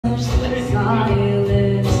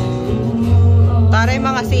Taray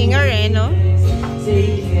mga singer eh, no?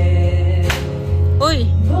 Uy!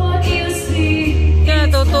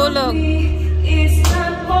 Kaya tutulog.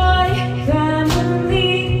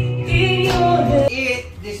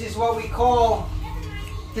 This is what we call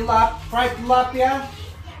fried tilapia.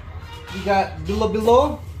 We got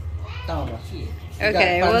bilo.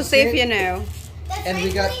 Okay, we'll see if you know. And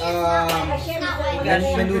we got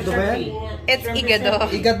menudo ba? It's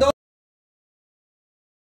igado.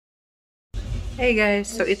 Hey guys,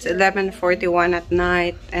 so it's 11:41 at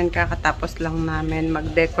night and kakatapos lang namin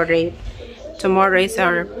mag-decorate. Tomorrow is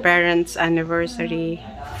our parents' anniversary,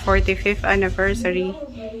 45th anniversary.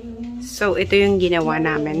 So ito yung ginawa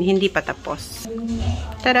namin, hindi pa tapos.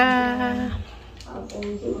 Tada!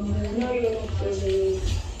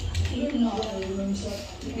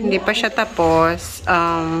 Hindi pa siya tapos.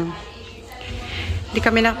 Hindi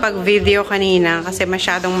kami nakapag-video kanina kasi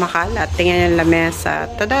masyadong makalat. Tingnan yung lamesa.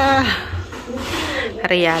 Tada!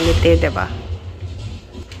 Reality, diba?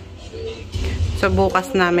 So,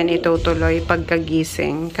 bukas namin itutuloy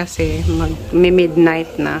pagkagising kasi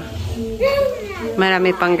mag-midnight na.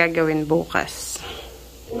 Marami pang gagawin bukas.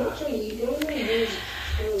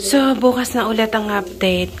 So, bukas na ulit ang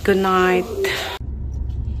update. Good night!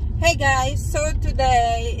 Hey guys! So,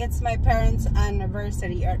 today, it's my parents'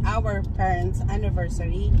 anniversary or our parents'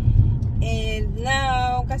 anniversary. And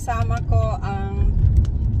now, kasama ko ang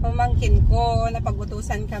pamangkin ko,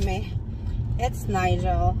 napag-utusan kami. It's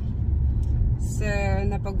Nigel. So,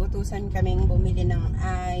 napag-utusan kaming bumili ng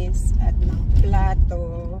ice at ng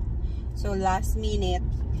plato. So, last minute,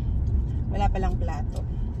 wala palang plato.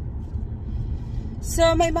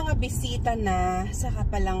 So, may mga bisita na, saka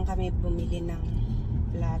pa lang kami bumili ng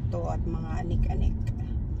plato at mga anik-anik.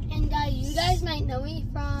 And you guys might know me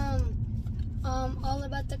from All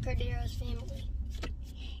About the Cordero's Family.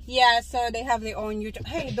 Yeah, so they have their own YouTube.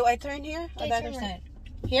 Hey, do I turn here or the other side?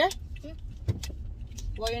 Here? Hmm?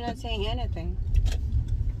 Well, you're not saying anything.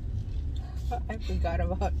 I forgot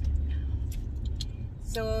about.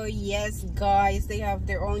 So yes, guys, they have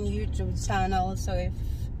their own YouTube channel. So if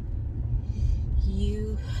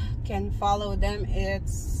you can follow them,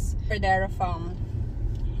 it's Cordero Farm.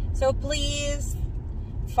 So please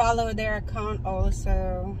follow their account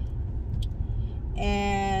also.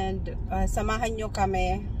 And samahan nyo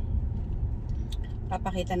kami.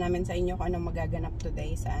 Papakita namin sa inyo kung anong magaganap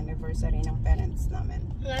today sa anniversary ng parents namin.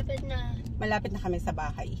 Malapit na. Malapit na kami sa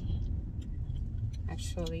bahay.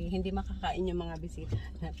 Actually, hindi makakain yung mga bisita.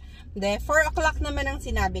 De, 4 o'clock naman ang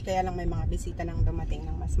sinabi, kaya lang may mga bisita nang dumating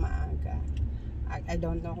ng mas maaga. I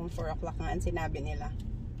don't know kung 4 o'clock nga ang sinabi nila.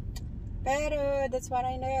 Pero, that's what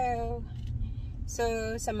I know.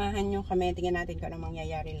 So, samahan nyo kami. Tingnan natin kung anong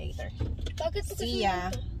mangyayari later. See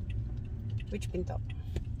ya. Which pinto?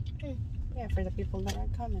 Yeah, for the people that are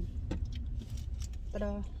coming.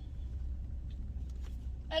 Tada.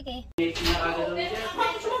 Okay.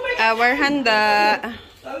 Our handa.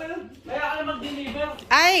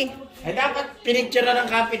 Ay! Ay, dapat pinicture na ng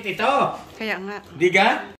kapit ito. Kaya nga. Di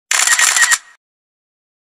ka?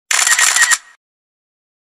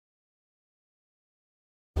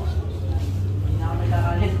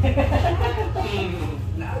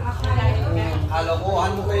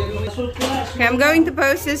 Okay, I'm going to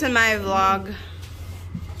post this in my vlog.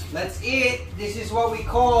 Let's eat. This is what we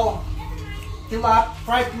call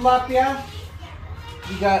fried tilapia.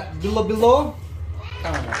 We got bilo.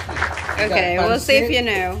 Okay, we'll see if you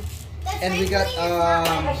know. And we got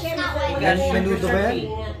menudo ba?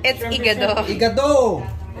 It's igado.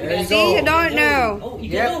 There you See, go. you don't know.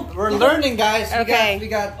 Yep, we're learning, guys. Okay. We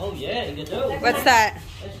got Oh yeah, igado. What's that?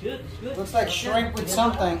 That's good. That's good. looks like shrimp with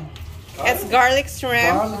something. It's garlic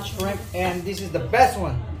shrimp. Garlic shrimp, and this is the best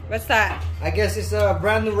one. What's that? I guess it's a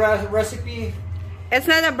brand new recipe. It's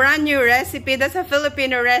not a brand new recipe. That's a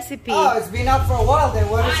Filipino recipe. Oh, it's been out for a while then.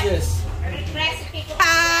 What is this?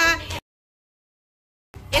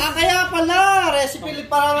 Kaya pala. Recipe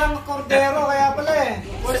para lang cordero. Kaya pala eh.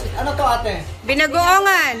 Ano to ate?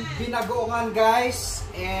 Binagoongan. Binagoongan, guys.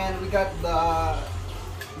 And we got the,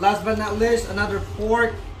 last but not least, another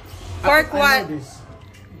pork. Pork what?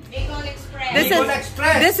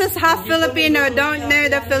 This is half Filipino. Don't know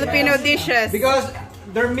the Filipino dishes. Because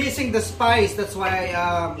they're missing the spice. That's why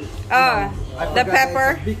the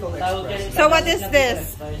pepper. So what is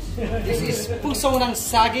this? This is puso ng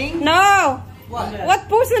saging. No. What?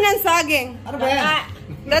 What puso ng saging? Ano ba yan?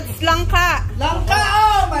 That's langka. Langka!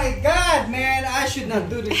 Oh my God, man! I should not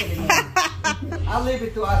do this anymore. I'll leave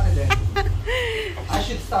it to us then. I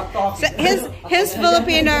should stop talking. So his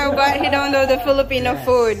Filipino, but he don't know the Filipino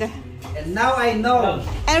food. And now I know.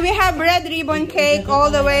 And we have red ribbon cake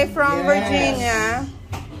all the way from Virginia.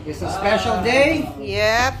 It's a special day.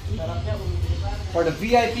 Yep. For the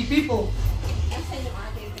VIP people.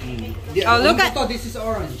 Oh, look at this is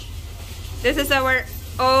orange. this is our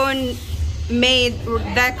own made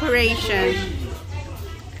decoration.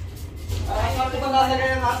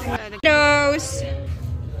 Kiddos,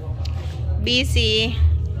 busy.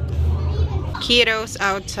 Kiddos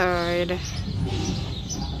outside.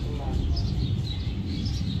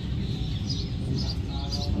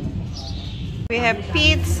 We have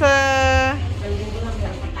pizza.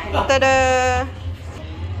 Ta-da!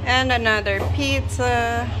 And another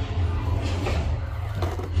pizza.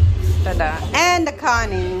 Ta-da! And the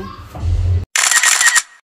Connie.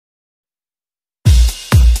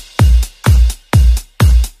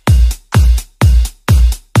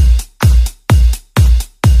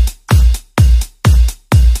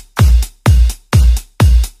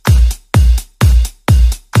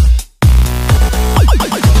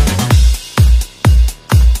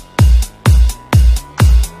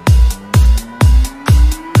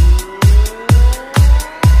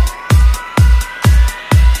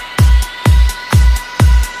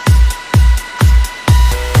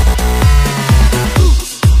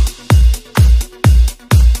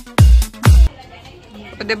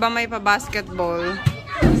 O, diba may pa-basketball?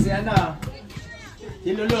 Si ano?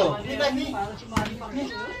 Si Lulu.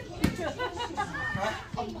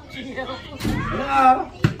 Hello.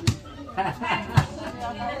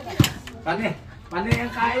 Pani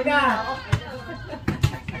ang kain na.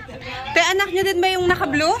 Te, anak niyo din ba yung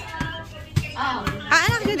naka-blue?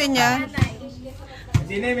 Anak niyo din yan?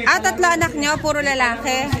 Tatlo anak niyo, puro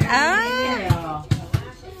lalaki.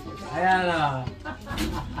 Ayan o.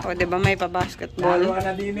 O, diba may pa-basketball? Laro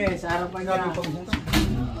na din eh. Sa harapan niya.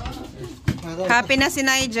 Happy na si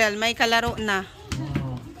Nigel, may kalaro na.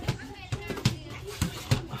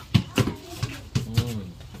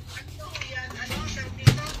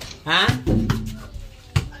 Ha?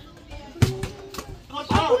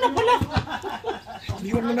 Ako na pala. Hindi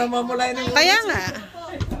ko na namamulay ng... Kaya nga.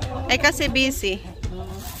 Eh kasi busy.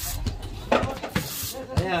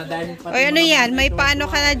 Ayan, dahil O ano yan, may paano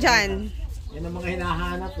ka na dyan? Yan ang mga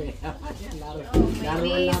hinahanap eh.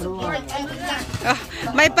 Laro. Oh,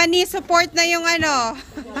 may pani support na yung ano.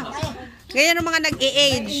 Ganyan ang mga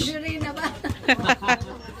nag-i-age. Injury na ba?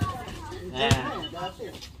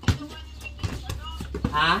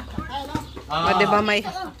 Ha? O, diba may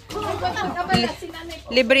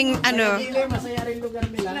libreng ano. Masaya rin lugar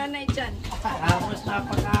nila. Nanay dyan. Tapos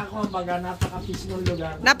napaka-peace ng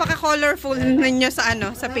lugar. Napaka-colorful ninyo sa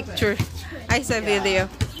ano, sa picture. Ay, sa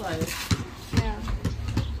video.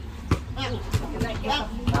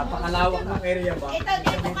 Napakalawak ng area ba? Ito,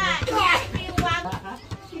 dito ka.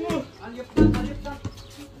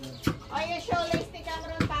 O, yung shoelace ni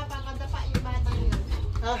Cameron, Papa, madapa yung batang yun.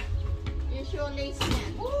 Yung shoelace niya.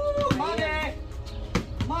 Money!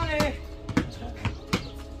 Money!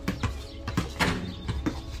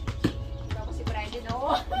 Ako si Bryden,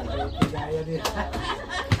 oo. Gaya din.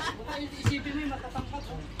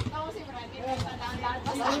 Ako si Bryden, matandaan.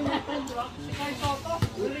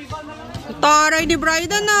 Taray ni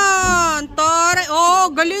Bryden na. Taray. Oh,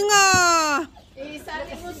 galing ah.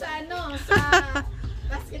 Isali mo sa ano, sa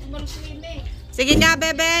basketball clinic. Sige nga,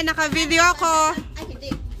 bebe. Naka-video ako. Ay, hindi.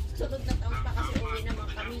 Sunod na taon pa kasi uwi naman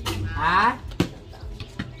kami. Ha?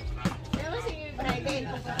 Pero si Bryden.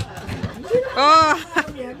 Oh.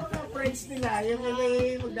 Yan mga friends nila. Yung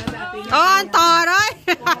may magdadating. Oh, ang taray.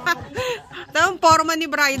 Ito ang forma ni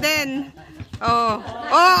Bryden. Oh.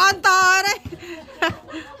 Oh, ang taray.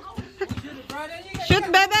 Shoot,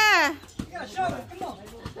 bebe.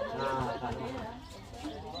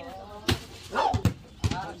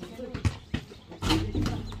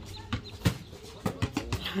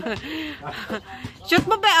 Shoot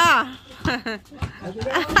mo ba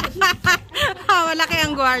wala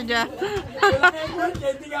kayang gwardiya.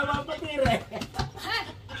 Hindi nga mapatire.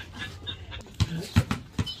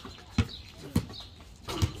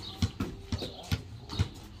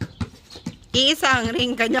 Iisa ang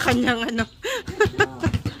ring, kanya-kanyang ano.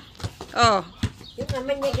 Oh. Yung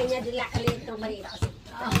naman niya ganyan dila kalit ng malita kasi.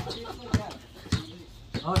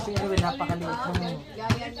 Oh, si Erwin, napakaliit mo.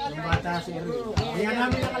 Yung bata si Erwin. Kaya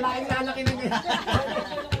namin nakalaking lalaki na ganyan.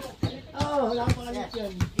 Oh, napakaliit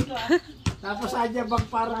yun. Tapos sadya bag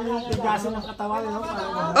parang yung tigasin ng katawan. No?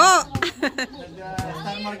 Oh!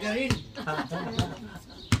 Star margarine.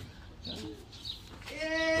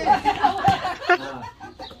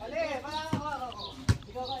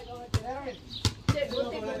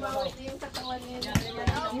 Buti bumawit yung katawan niya.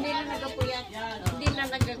 Hindi na nagapuyat. Hindi na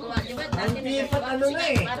nagagawa. Diba natin. lipat ano na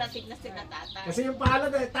eh. Marating na sila tatay. Kasi yung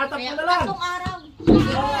palad eh, tatap ko na lang. Tatlong araw.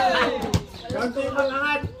 Ganito yung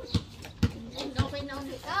pangangat. Okay na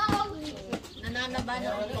ulit. Nananaba na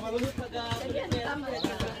ulit. Ayan, tama.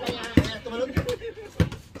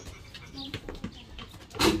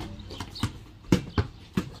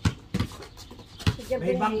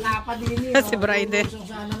 May bangka pa din yun. Si Bryden.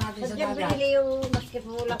 Sana natin sa dagat. Binili yung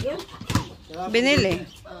basketball yun. Binili.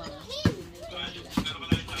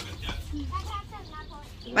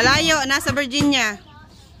 Malayo, nasa Virginia.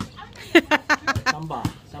 Samba.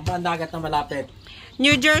 Samba ang dagat na malapit.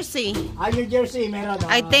 New Jersey. Ah, New Jersey, meron.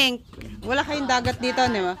 I think. Wala kayong dagat dito,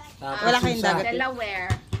 di ba? Wala kayong dagat dito.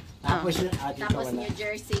 Delaware. Tapos yun, dito Tapos wala. New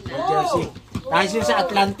Jersey na. New Jersey. Tapos yun sa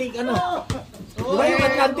Atlantic, ano? Di ba yung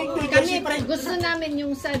Atlantic, New Jersey, pre? Gusto namin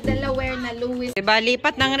yung sa Delaware na Louis. Diba,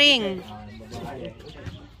 lipat ng ring.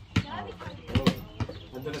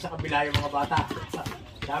 Nandun na sa kabila yung mga bata.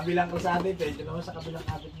 Sabi lang ko sa atin, medyo naman sa kabilang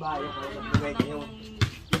kapitbahay. Kaya nagpugay kayo.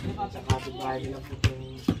 Sa kapitbahay nilang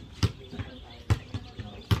puting.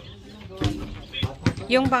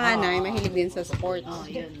 Yung panganay, mahilig din sa sport. Oh,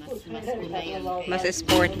 yun. Mas una yun. Mas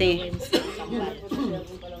sporty.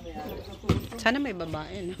 Sana may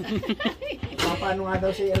babae, no? Paano nga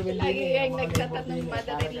daw si Erwin din eh. Lagi yung nagtatanong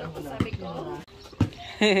madali ako, sabi ko.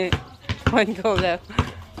 One go left.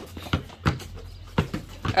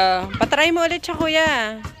 Patry mo ulit siya,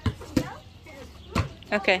 kuya.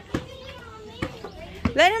 Okay.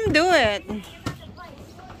 Let him do it.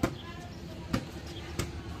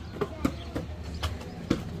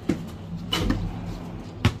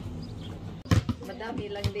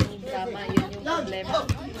 Madami lang din drama, yun yung problema.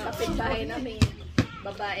 Kapitbahay namin,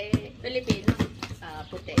 babae, Pilipino,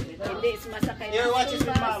 puti. Hindi sumasakay sa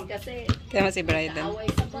bus kasi Tama si Bryden. away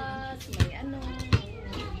sa bus, may ano.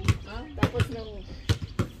 Tapos nung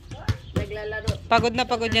naglalaro, Pagod na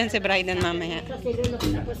pagod yan si Bryden mamaya.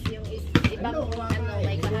 tapos yung ibang ano,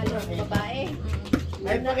 may kahalong babae.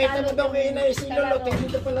 Ay, pakita mo daw kay Inay si Lolo.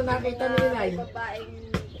 Dito pala nakita ni Inay. Babaeng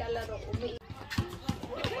kalaro,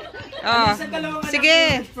 Oh.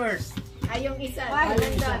 Sige. First. ay yung isa,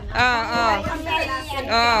 nandun.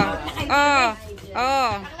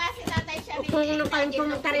 Klase tatay siya ni kung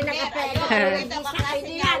pumunta rin ng kape. Ito ba klase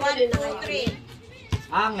niya, 1, 2,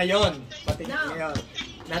 3. Ah, ngayon. Pati ngayon.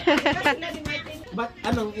 Ba't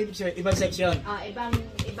anong ibig sabihin? Ibang section? Ibang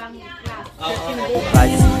class.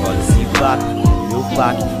 Faz escola, se vaca, meu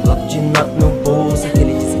pack, bloco de nota no bolso,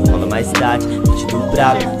 aquele desenrola mais tarde, noite do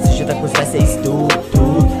brabo, se junta com os vai ser estudo,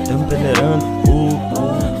 tamo peneirando,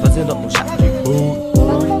 fazendo um chá de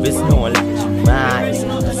vê se não olha demais,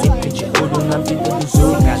 tá sempre de olho na vida do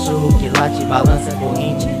jogo, cachorro que late, balança a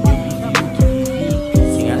corrente, eu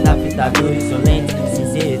vivi, sem adaptadores violentes, sem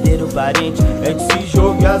ser herdeiro parente, é que se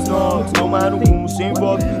jogo e as notas, tomaram rumo sem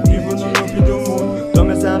volta, vivo no loop do mundo,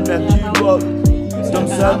 toma essa merda de volta.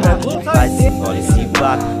 Estamos sabendo, faz escola e se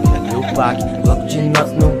vaca, meu pack, bloco de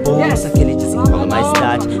nota no bolso, aquele desenrola mais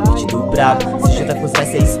tarde, noite do brabo, se junta com os vai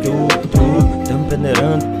ser estudo, tamo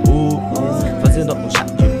peneirando, fazendo um chá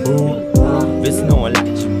de vê se não olha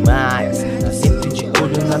demais, tá sempre de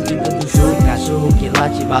olho na vida do jogo, cachorro que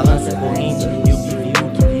late, balança a corrente, eu vivi o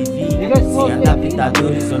que vivi, sem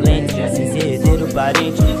adaptadores violentes, sem ser herdeiro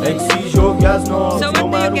parente, é que se jogo e as notas,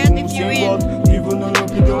 tomaram rumo sem volta, vivo no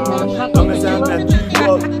loop do mundo, toma essa merda de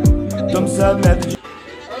volta, toma essa merda de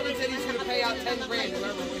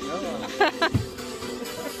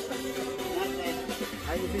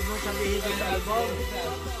Ay, ibig mo sabihin doon sa album?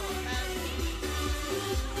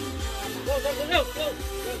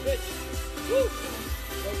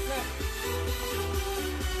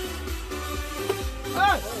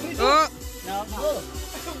 Oh.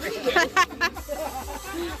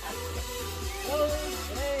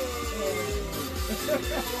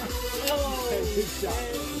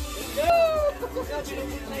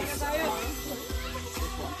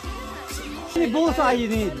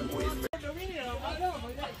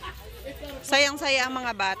 Sayang-saya ang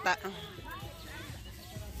mga bata.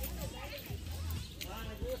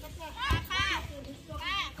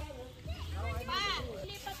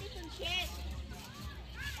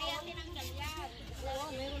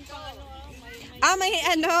 May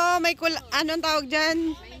ano, anong tawag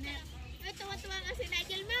dyan? Tuwa-tuwa nga si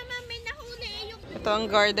Nigel, Mama, may nahuli yung... Ito ang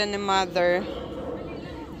garden ni Mother.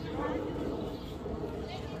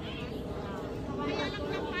 Kaya lang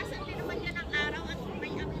napasan din naman yan ang araw at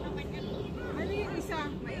may ano naman yan. Ano yung isa?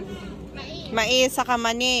 Mais sa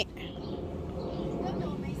kamani.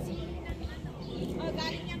 May sili ng ano. Oh,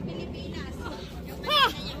 galing yung Pilipinas.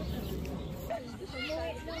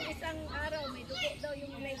 Nung isang araw, may dugo daw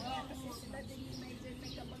yung leg niya kasi sila din yung may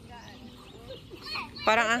kabanggaan.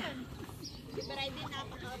 Parang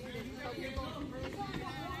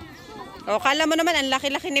O, kala mo naman, ang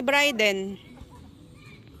laki-laki ni Bryden.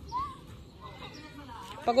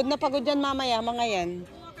 Pagod na pagod yan mamaya, mga yan.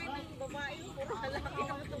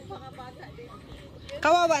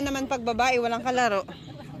 Kawawa naman pag babae, walang kalaro.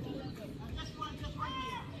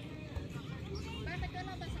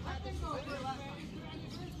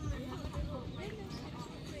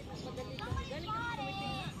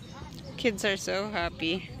 Kids are so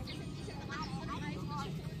happy.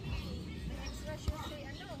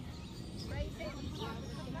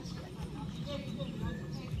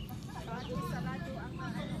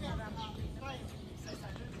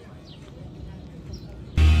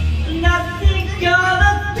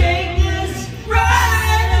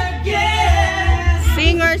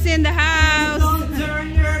 Singers in the house. Don't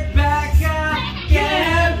turn your back. I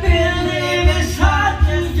can't believe it's hard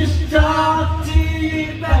to just talk to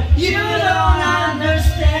you, but you don't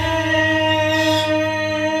understand.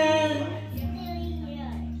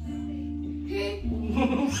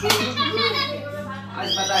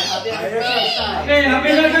 Okay, happy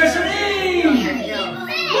anniversary!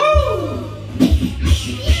 Woo!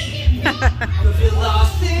 If you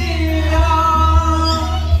lost it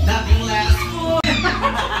all, nothing lasts for.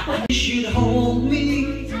 You should hold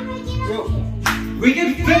me. We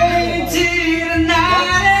can fade into the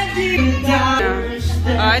night and deep down.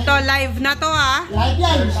 Ito, live na to ah. Live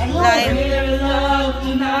yan. Live. Love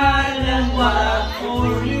tonight and what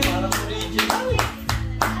for you.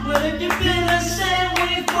 But if you've been the same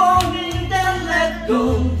way for me, then let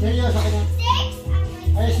go. Seryoso ka na.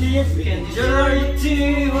 Ay, serious. We can journey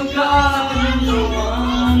to a garden no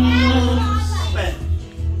one knows.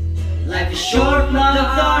 Life is short, my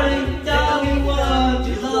darling, tell me what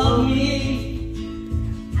you love me.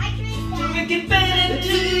 We can fade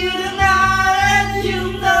into the night and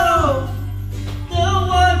you know the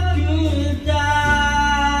one could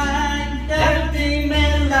die. Everything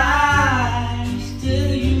may lie,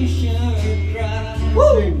 still you should cry.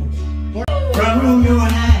 Woo! From Romeo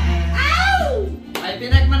and I. Ay,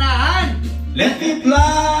 pinagmanahan! Let me fly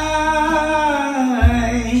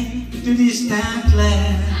to distant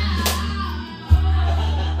land,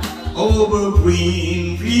 over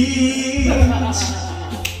green fields,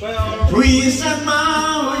 trees and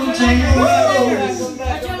mountains, flowers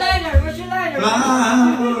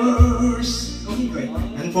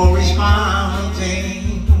and forest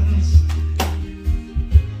mountains.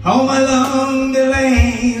 Home along the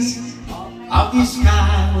lanes of the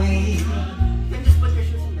skyway,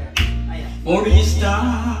 for the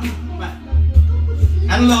star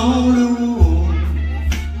and lonely room.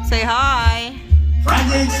 Say hi.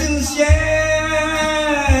 Projects and shadows,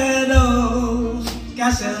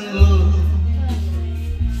 cast and blue.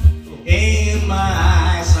 In my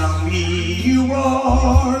eyes are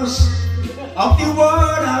mirrors of the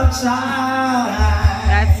world outside.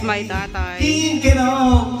 That's my tatay. Thinking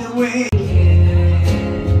of the way.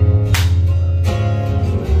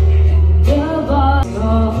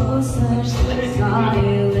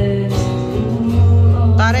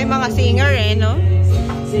 Taray mga singer eh, no?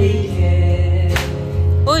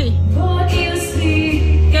 Uy!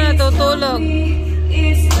 Kaya tutulog.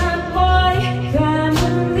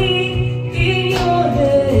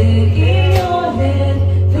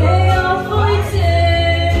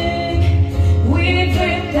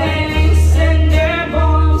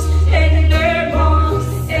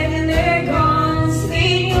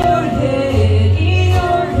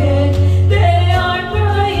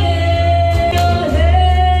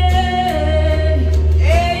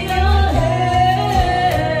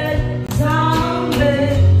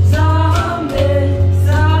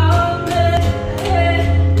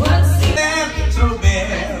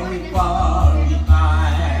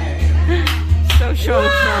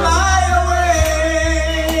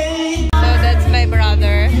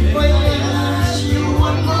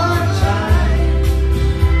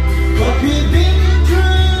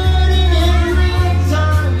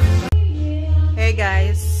 Hey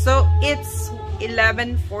guys, so it's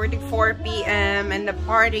 11:44 p.m. and the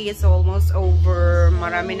party is almost over.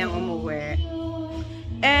 Marami nang umuwi.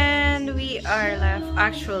 And we are left,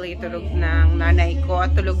 actually tulog ng nanay ko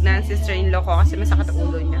at tulog na ang sister-in-law ko kasi masakit ang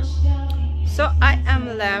ulo niya. So I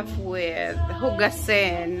am left with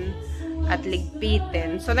hugasin at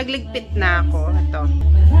ligpitin. So nagligpit na ako. Ito.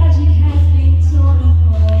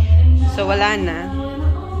 So wala na.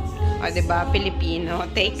 O diba, Filipino,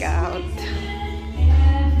 take out.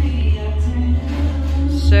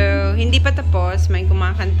 So, hindi pa tapos. May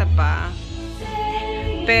kumakanta pa.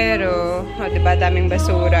 Pero, o diba, daming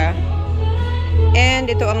basura. And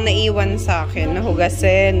ito ang naiwan sa akin na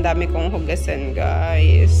hugasin. Dami kong hugasin,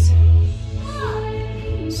 guys.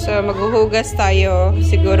 So, maghuhugas tayo.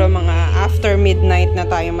 Siguro mga after midnight na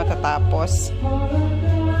tayo matatapos.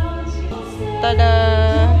 Tada!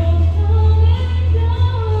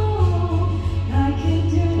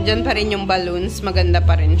 Diyan pa rin yung balloons. Maganda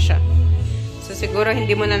pa rin siya. So, siguro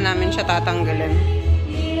hindi mo na namin siya tatanggalin.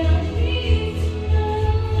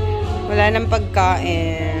 Wala nang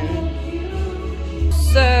pagkain.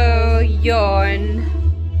 So, yon.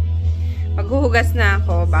 Maghuhugas na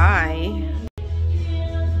ako. Bye!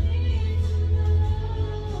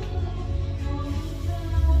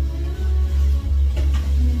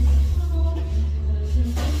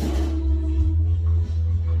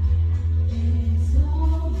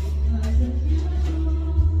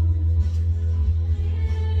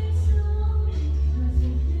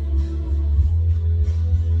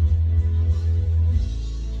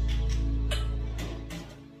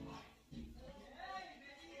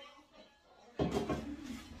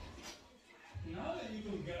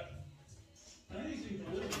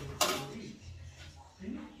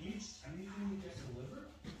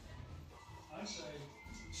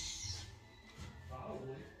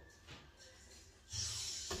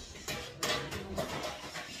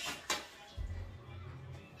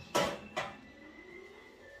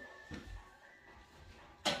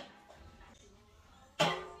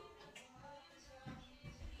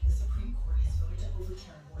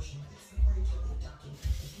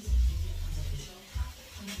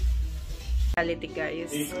 Reality,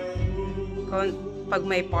 guys. Pag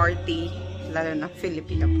may party, lalo na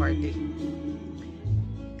Filipino party,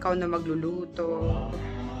 ikaw na magluluto.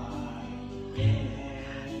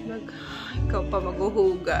 Ikaw pa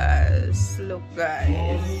maghuhugas. Look,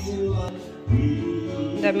 guys.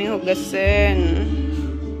 Daming hugasin.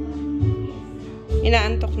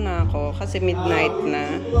 Inaantok na ako kasi midnight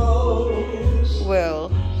na.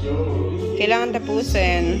 Well, kailangan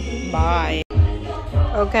tapusin. Bye.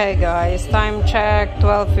 Okay, guys, time check,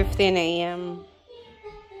 12:15 a.m.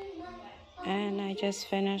 And I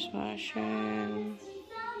just finished washing.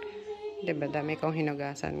 Diba, dami kong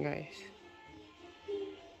hinugasan, guys.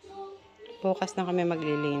 Bukas na kami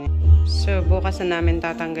maglilinis. So, bukas na namin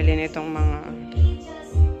tatanggalin itong mga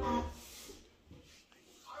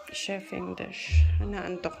chefing dish.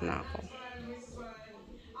 Naantok na ako.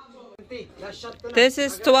 This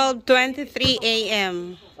is 12:23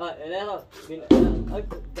 a.m. Ay,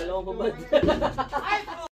 dalawang babad.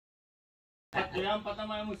 At kailangan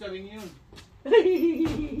patamaan mo sa ring yun.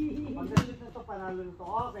 Pagdasit na ito, panalo nito.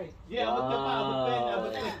 Okay. Yeah, abot ka pa, abot ka yun,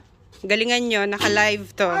 abot ka. Galingan nyo, naka-live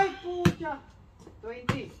to. Ay, pucha!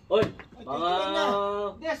 20. Oy, mga...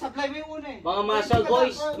 Hindi, supply mo yung una eh. Mga muscle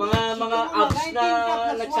boys, mga abs na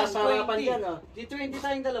nagsasarapan dyan, ah. Di 20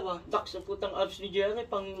 tayong dalawa. Taks na putang abs ni Jerry,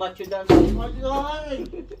 pang macho dance.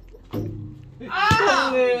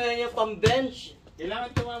 Pang bench.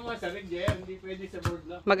 Kailangan tumama sa ring, Jer. Hindi pwede sa board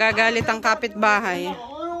lang. Magagalit ang kapitbahay.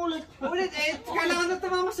 Ulit eh. Kailangan na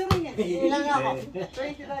tumama sa ring eh. Ilan nga ako?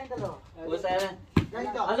 20 tayong dalawa. Basta na.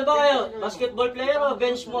 Ano ba kayo? Basketball player o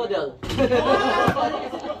bench model?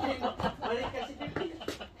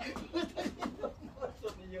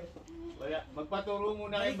 Wala, magpaturo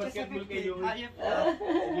muna kayo basketball kay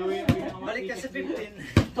Louie. Balik ka sa 15.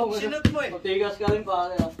 Sinot mo eh. Matigas ka rin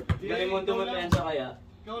pa. Galing mo dumapensa kaya.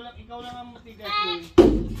 Ikaw lang ang matigas, Louie.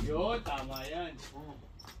 Yun, tama yan.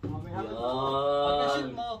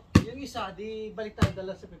 Pagka-shoot mo, yung isa, di balik tayo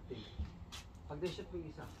dala sa 15. Pag-shoot mo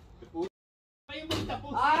yung isa. Kayo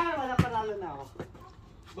magtapos. Wala panalo na ako.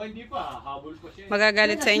 Ba, hindi pa. Habol pa siya.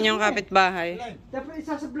 Magagalit sa inyong kapitbahay. Dapat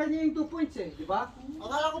isasablan niya yung 2 points eh, di ba?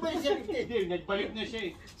 Akala ko ba yung 7? Hindi, nagbalik na siya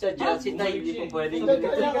eh. Sa Chelsea na hindi po pwede.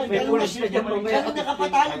 May pulis na dyan mamaya.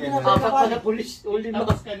 Nakapatalo din ako. Apat pa na pulis. Uli mo.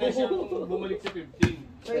 Tapos ka na siya bumalik sa 15.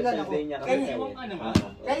 So ilan ako? Ewan ka naman.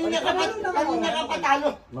 Kanina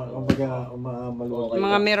nakapatalo.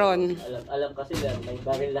 Mga meron. Alam kasi may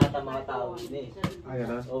baril lahat ang mga tao din eh. Ayun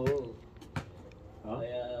na? Oo.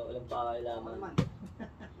 Kaya walang pakailaman.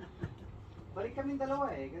 Balik kaming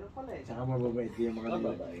dalawa eh, ganun pala eh. Saka mababait yung mga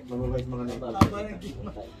nilay. Mababait mga nilay.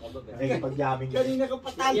 Mababait. Ay, pag-jamming. Kanina ka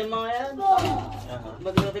patalo. Yung mga yan,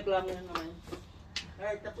 magreklamo na naman.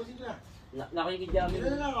 Ay, tapusin na. Nakikijaming.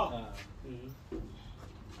 Ilan na ako?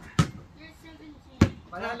 You're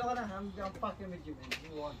 17. Panalo ka na, I'm fucking with you man.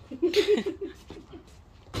 You won.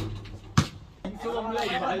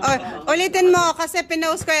 Ulitin mo kasi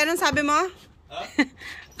pinost ko. Anong sabi mo?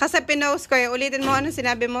 Kasi pinost ko. Ulitin mo. Anong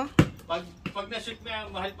sinabi mo? Pag na-shoot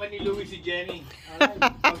na, mahal pa ni Louie si Jenny.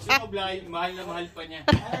 Pag sumoblay, mahal na mahal pa niya.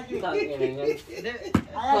 Mahal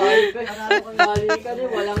ka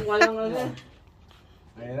din, walang ano.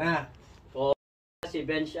 Ayun na. si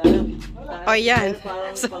bench ano? Oh, yan.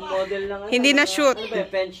 Parang pang-model lang. Hindi na shoot. Ano ba,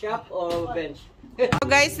 pen shop o bench? So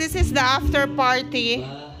guys, this is the after party.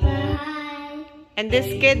 And this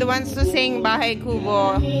kid wants to sing Bahay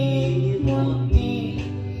Kubo.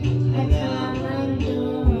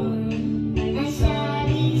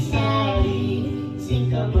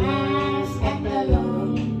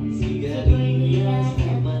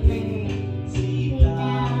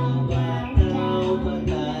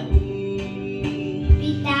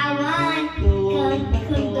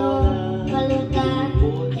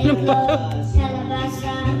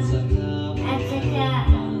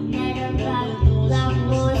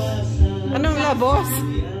 Anong labos?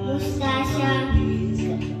 Mustasya,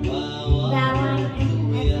 bawang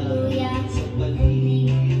at luya,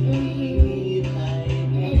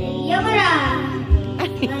 yabara!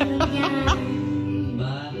 Ano yan?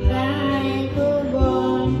 Bahay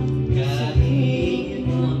kubo, sakit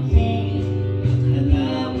munti,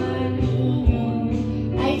 halaman ninyo,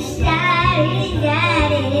 ay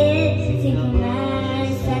sari-sari, sikuman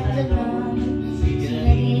sa tulong,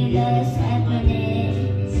 sinarilas at manin,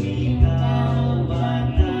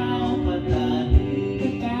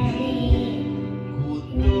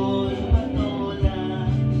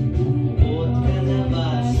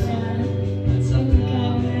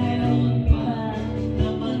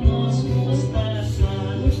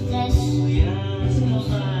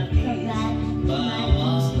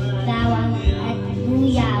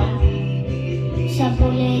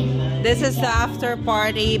 This is the after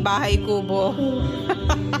party Bahay Kubo.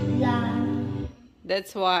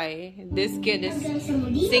 That's why this kid is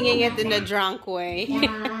singing it in a drunk way.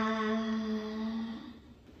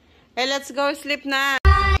 Hey, let's go sleep na.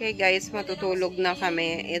 Okay guys, matutulog na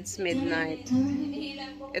kami. It's midnight.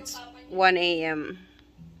 It's 1 AM.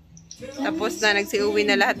 Tapos na, nagsiuwi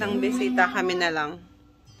na lahat ng bisita. Kami na lang.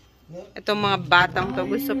 Itong mga batang to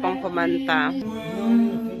gusto pang kumanta.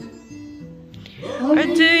 Or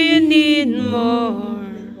do you need more?